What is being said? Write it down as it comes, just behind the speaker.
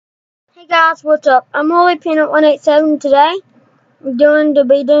Hey guys, what's up? I'm Holy Peanut 187 today. We're going to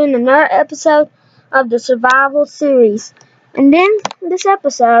be doing another episode of the survival series. And then this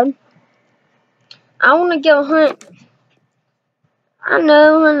episode, I want to go hunt. I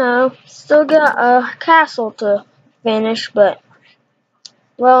know. Still got a castle to finish, but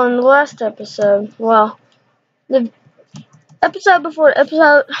well, in the last episode, the episode before the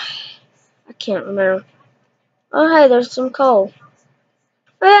episode, I can't remember. Oh, hey, there's some coal.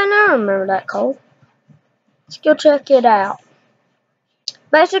 Oh, yeah, now I remember that coal. Let's go check it out.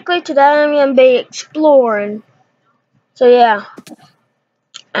 Basically, today I'm going to be exploring. So, yeah.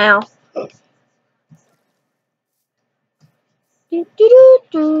 Ow. I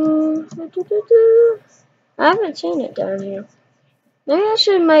haven't seen it down here. Maybe I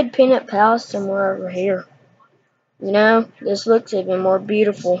should have made Peanut Palace somewhere over here. You know, this looks even more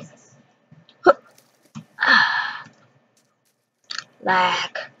beautiful.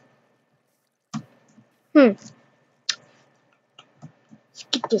 Lag. Let's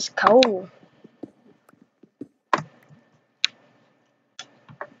get this coal.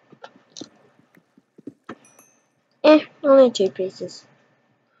 Only 2 pieces.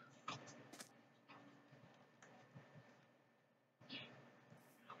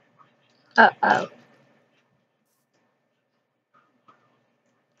 Uh-oh.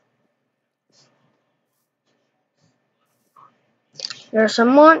 There are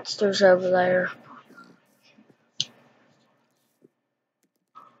some monsters over there.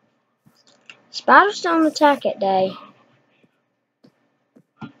 Spiders don't attack at day.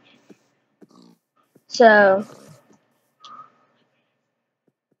 So,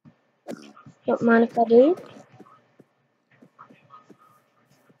 don't mind if I do.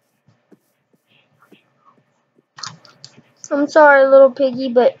 I'm sorry, little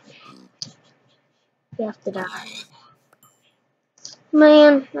piggy, but you have to die.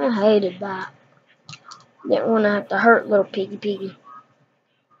 Man, I hated that. Didn't want to have to hurt little piggy.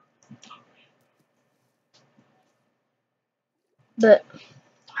 But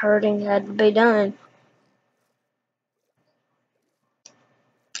hurting had to be done.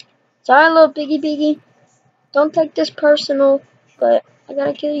 Sorry, little piggy. Don't take this personal, but I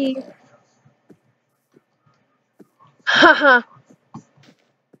gotta kill you. Haha.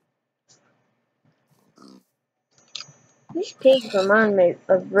 These pigs remind me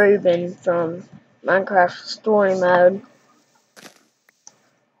of Reuben from Minecraft Story Mode.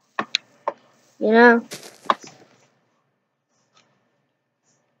 You know?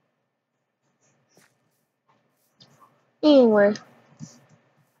 Anyway.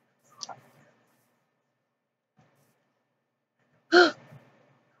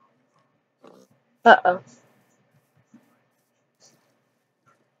 Uh-oh.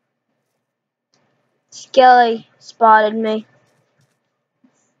 Skelly spotted me.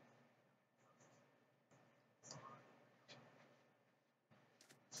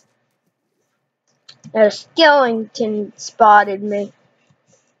 No, Skellington spotted me.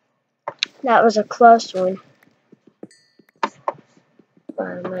 That was a close one. But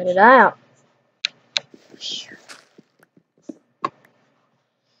I made it out.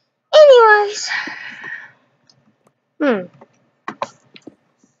 Anyways. A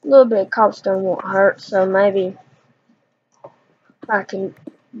little bit of cobblestone won't hurt, so maybe I can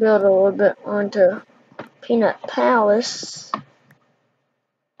build a little bit onto Peanut Palace.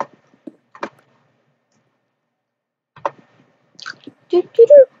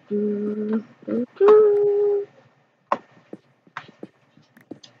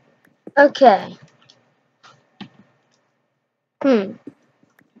 Okay.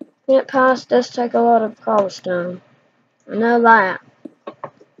 Peanut Palace does take a lot of cobblestone. I know that.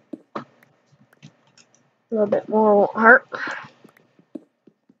 A little bit more won't hurt.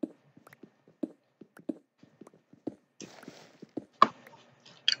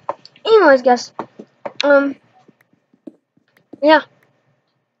 Anyways, guys. Yeah.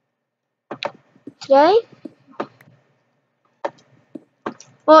 Today.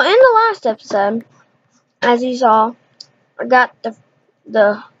 Well, in the last episode, as you saw, I got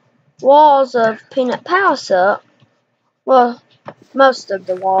the walls of Peanut Palace up. Well, most of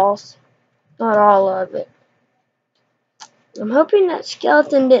the walls. Not all of it. I'm hoping that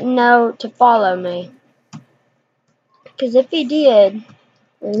skeleton didn't know to follow me. Because if he did,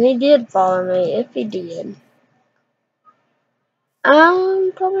 and he did follow me, if he did,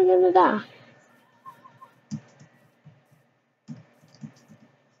 I'm probably gonna die.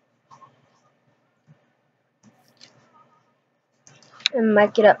 And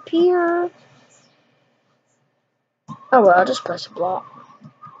make it up here. Oh well, I'll just press a block.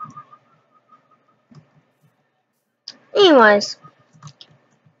 Anyways.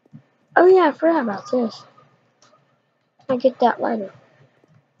 Oh yeah, I forgot about this. I'll get that later.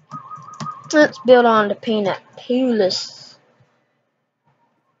 Let's build on the peanut Pulis.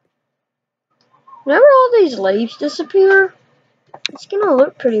 Whenever all these leaves disappear, it's gonna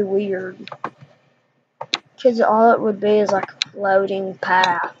look pretty weird. Because all it would be is like a floating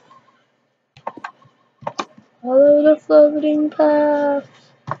path. Follow the floating path.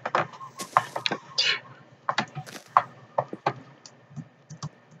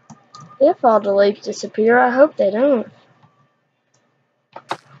 If all the leaves disappear, I hope they don't.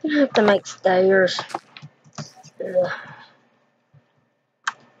 I have to make stairs. Ugh.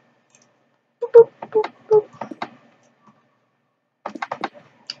 Boop, boop, boop.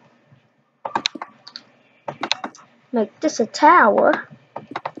 Make this a tower.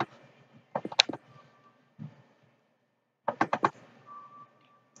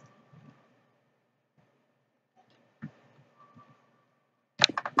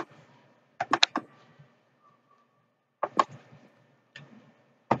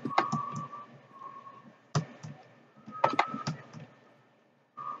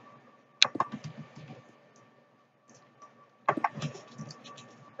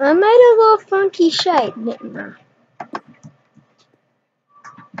 I made a little funky shape, didn't I?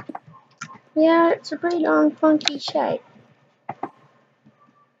 Yeah, it's a pretty darn funky shape.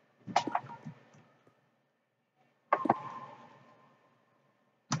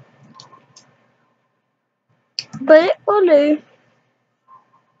 But it will do.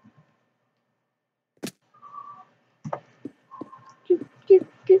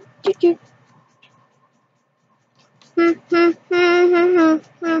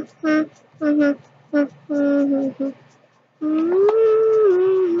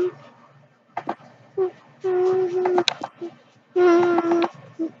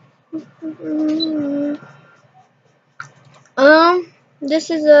 This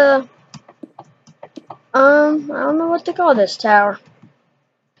is a, I don't know what to call this tower.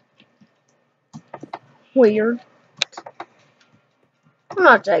 Weird. I'm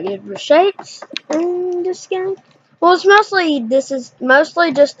not that good with shapes in this game. Well, this is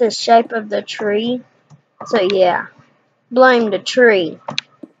mostly just the shape of the tree. So yeah, blame the tree.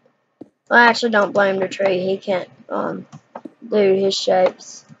 Well, I actually don't blame the tree. He can't, do his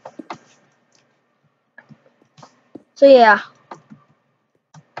shapes. So yeah.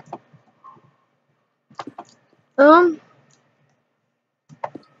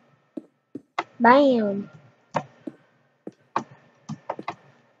 Bam.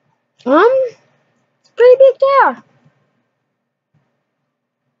 It's a pretty big tower.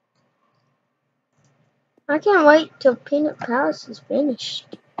 I can't wait till Peanut Palace is finished.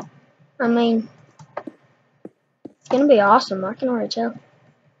 I mean, it's gonna be awesome. I can already tell.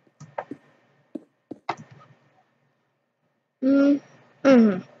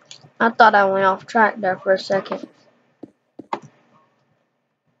 I thought I went off track there for a second.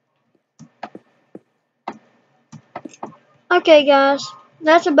 Okay, guys,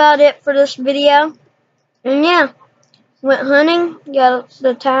 that's about it for this video. And yeah, went hunting, got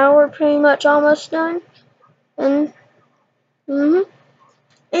the tower pretty much almost done. And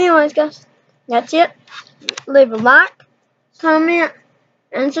anyways, guys, that's it. Leave a like, comment,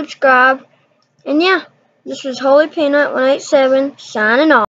 and subscribe. And yeah, this was Holy Peanut 187 signing off.